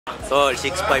Tol,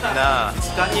 6'5 na.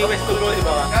 Kanye West to bro, di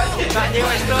ba? Kanye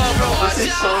West to bro.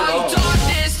 This is so long. Shout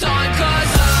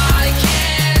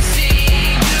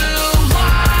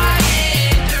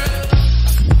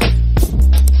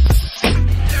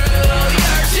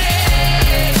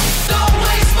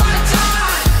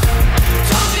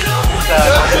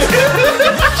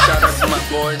out to my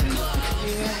boys.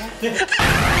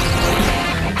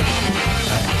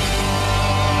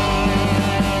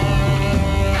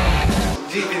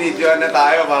 Video na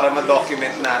tayo para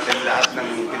ma-document natin lahat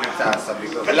ng pinagsasabi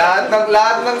ko. Lahat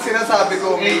ng sinasabi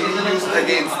ko may used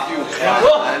against you.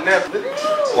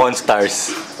 Porn stars.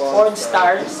 Porn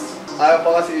stars? Ayaw pa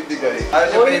kasi ibigay.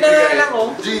 Ayaw niya pa ibigay.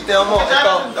 G, tiyo mo,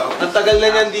 ito. Ang tagal na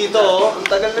niyan dito, oh. Ang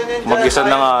tagal na niyan dyan. Mag-isa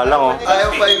na nga lang, oh.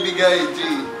 Ayaw pa ibigay, G.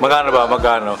 Magkano ba?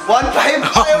 Magkano? 1.5?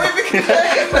 Ayaw ibigay.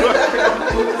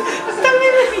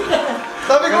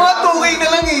 Sabi ko nga 2K na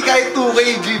lang eh, kahit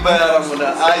 2K G, bayaran mo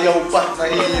na. Ayaw pa.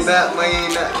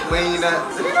 Mahina.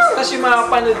 Kasi mga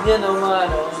panood niya, no,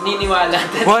 mga ano, niniwala.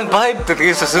 1.5?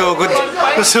 Tatigil sa sugod.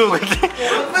 Sa sugod.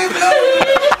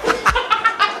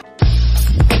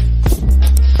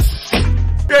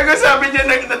 Kaya sabi niya,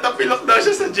 natapilok daw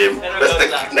siya sa gym. Tapos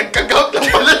nagka-gout lang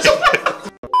pala siya.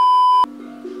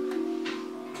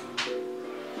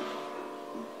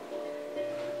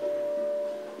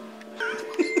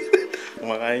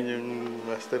 Kumakain yung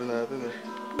master natin eh.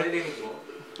 Narinig mo?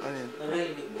 Ano yan?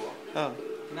 Narinig mo? Ah.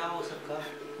 Kinakausap ka.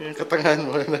 Yung katangahan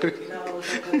mo.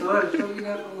 Kinakausap ka, Tol. Tol,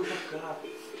 kinakausap ka.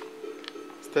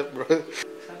 Step bro.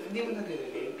 Hindi mo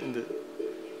narinig? Hindi.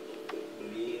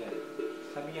 Hindi yan.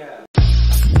 Sabi niya.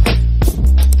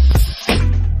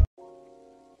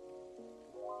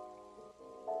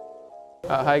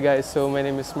 Hi guys, so my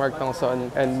name is Mark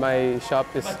Tongson and my shop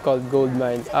is called Gold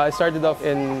Mine. I started off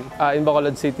in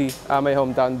Bacolod City, my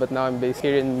hometown, but now I'm based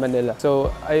here in Manila. So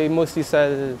I mostly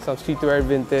sell some streetwear,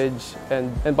 vintage,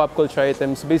 and pop culture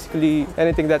items. Basically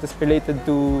anything that is related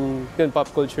to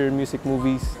pop culture, music,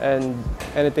 movies, and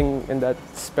anything in that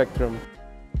spectrum.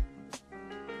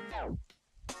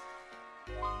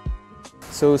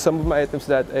 So some of my items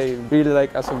that I really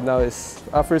like as of now is,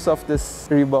 first off, this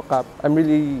Reebok cap. I'm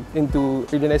really into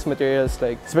really nice materials,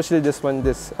 like especially this one,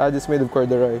 this made of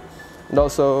corduroy. And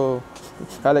also,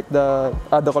 I like the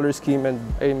color scheme, and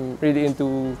I'm really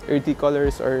into earthy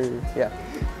colors, or yeah.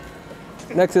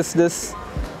 Next is this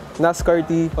NASCAR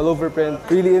tee, all over print.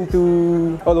 Really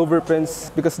into all over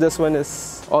prints because this one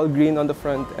is all green on the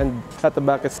front and at the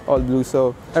back it's all blue.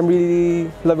 So I'm really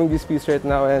loving this piece right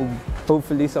now, and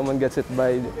hopefully someone gets it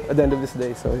by the end of this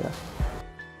day. So yeah.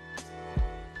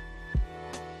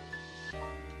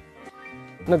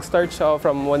 Nag-start siya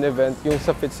from one event, yung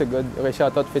sa Fit So Good. Okay,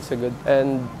 shoutout Fit So Good.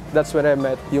 And that's when I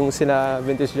met yung sina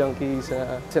Vintage Junkies,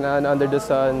 sina Under the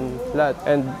Sun, lahat.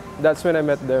 And that's when I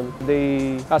met them.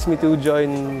 They asked me to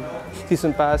join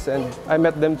Season Pass, and I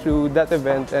met them through that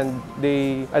event, and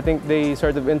I think they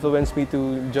sort of influenced me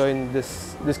to join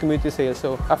this community sale.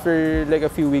 So after like a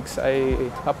few weeks, I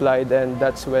applied, and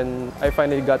that's when I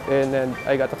finally got in, and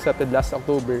I got accepted last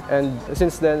October. And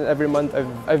since then, every month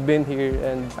I've been here,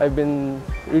 and I've been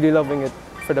really loving it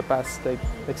for the past like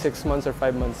 6 months or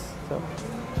 5 months. So.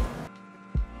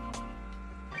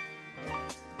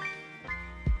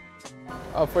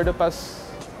 For the past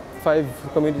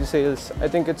 5 community sales, I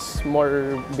think it's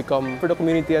more become for the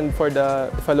community and for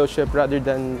the fellowship rather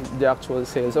than the actual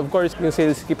sales. Of course, yung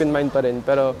sales keep in mind pa rin,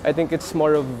 pero I think it's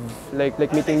more of like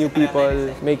meeting new people,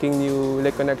 making new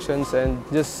like connections, and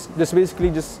just basically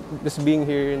just being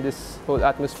here in this whole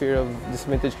atmosphere of this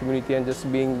vintage community, and just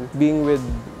being with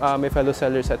my fellow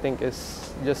sellers, I think is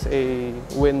just a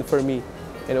win for me.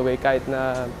 In a way, kahit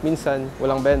na minsan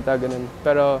walang benta, ganun.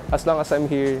 Pero as long as I'm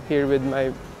here with my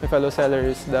fellow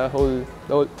sellers, the whole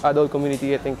adult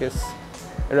community, I think is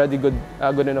already good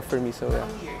enough for me. So yeah.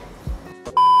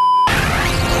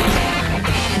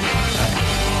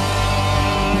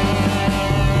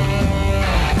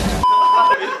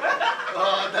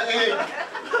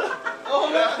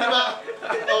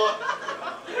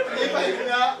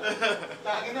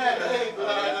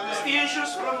 Steel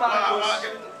shoes from Marcos.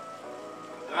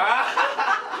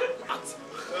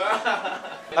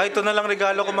 Ay, ito na lang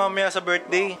regalo ko mamaya sa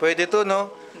birthday. Pwede to, no?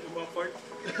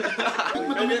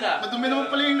 Madumi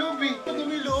naman pala yung loob eh.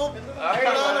 Madumi loob.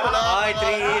 Ay,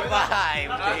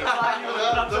 3.5.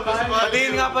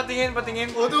 Patingin nga,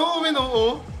 patingin. Madumi,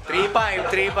 oo.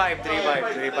 3.5 to.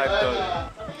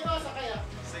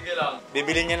 Sige lang.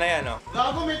 Bibili niya na yan, no?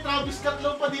 Gago, may Travis Scott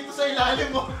pa dito sa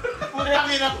ilalim mo. Putang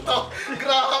ina to.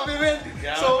 Grabe, men.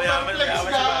 Super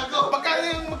flex, gago. Magkano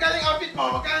yung outfit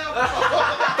mo? Magkano yung outfit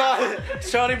mo? Tol,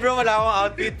 sorry bro, wala akong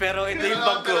outfit pero ito yung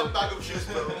bag ko. Bagong shoes,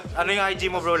 bro. Ano yung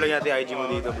IG mo bro? Lagyan natin yung IG mo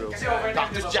dito bro.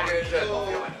 Cactus Jack.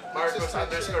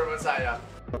 Marcos_Mansaya.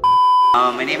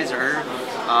 My name is Herb,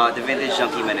 the Vintage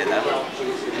Junkie Manila.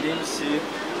 My name is Sid.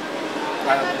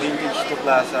 Vintage to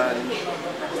Plaza,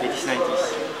 80s,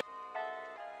 90s.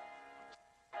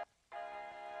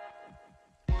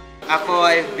 Ako,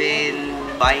 I've been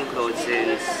buying clothes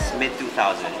since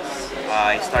mid-2000s.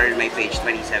 I started my page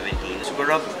 2017.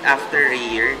 Siguro after a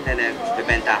year na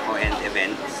nagbebenta ako and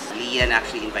events, Lian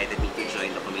actually invited me to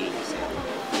join the community scene.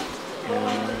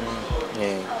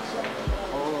 Yeah.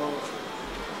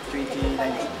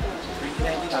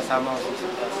 2019 kasama ko sa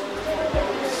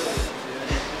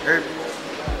Herb.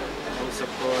 Nausap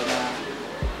ko na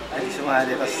ay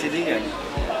sumali tapos si Lian.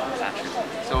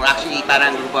 So actually,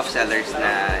 parang group of sellers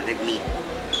na nag-meet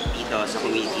dito sa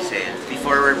community sale.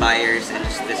 Before were buyers and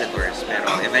just visitors,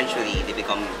 pero eventually they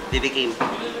became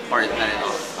part na rin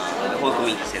of the whole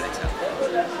community sale itself.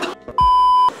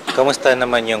 Kamusta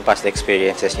naman yung past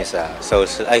experiences niyo sa Soul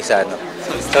Slam?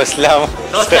 Soul Slam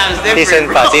different, season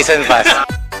bro. season pass.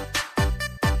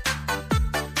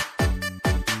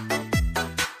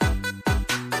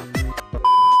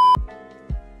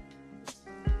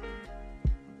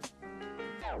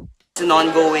 It's an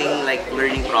ongoing like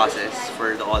learning process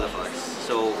for all of us.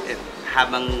 So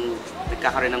habang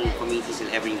nagkakaroon ng communities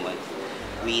in every month,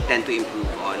 we tend to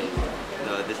improve on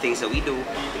the things that we do,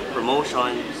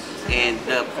 promotions, and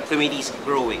the community is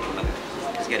growing.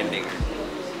 It's getting bigger.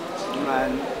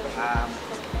 Man,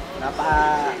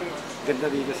 napaka-ganda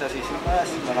dito sa Season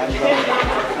Pass. Marami ko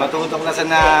matutok na sa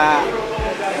na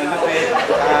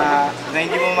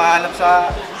hindi mo mahanap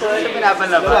sa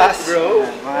labas, bro.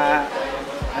 Mga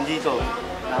andito,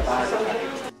 napaka-ganda.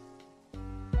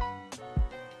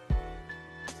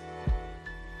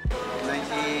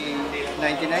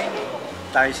 1999,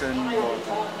 Tyson Ball.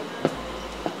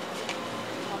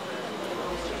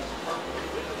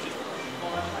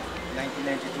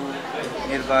 1992,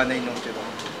 Nirvana yung numero.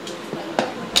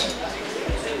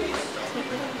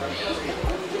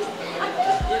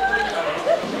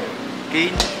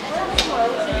 Kane,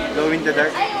 Glow in the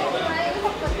Dark.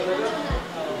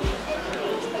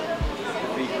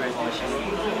 Big Red Machine.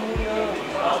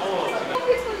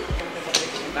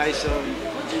 Tyson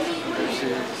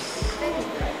versus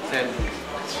Selby.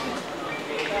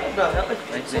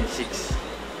 1996.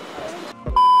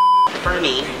 For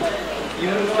me,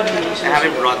 I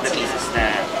haven't brought the pieces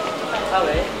that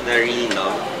I really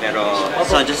love, pero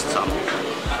so just some.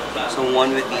 So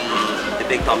one would be the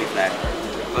big Tommy flag,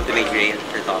 Ultimate Grail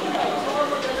for Tommy.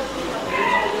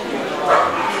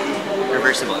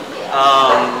 Reversible.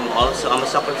 Also, I'm a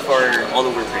sucker for all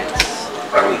over prints.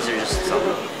 These are just some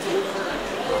of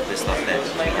the stuff that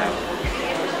we have.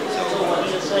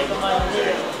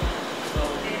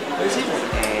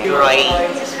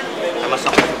 And I'm a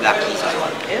sucker for black keys as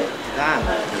well. Damn.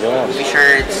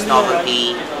 T-shirts,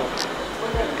 novelty.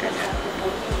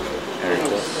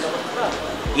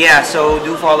 Yeah, so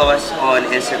do follow us on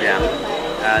Instagram.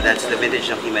 That's the Vintage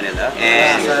Junkie Manila.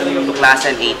 And to class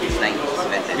and 80s, 90s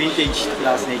vintage. Vintage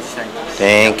plus 89.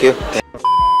 Thank you.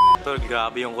 Tol,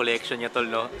 grabe yung collection niya tol,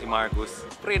 no? Si Marcus.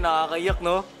 Pre, nakakayak,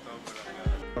 no?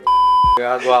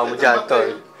 Gagawa mo dyan,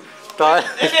 tol. Tol.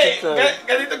 Hindi,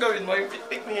 ganito gawin mo. Yung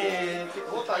pick ni...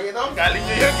 Oh, tayo na. Galing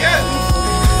New York yan.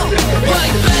 But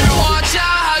you better watch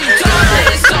out.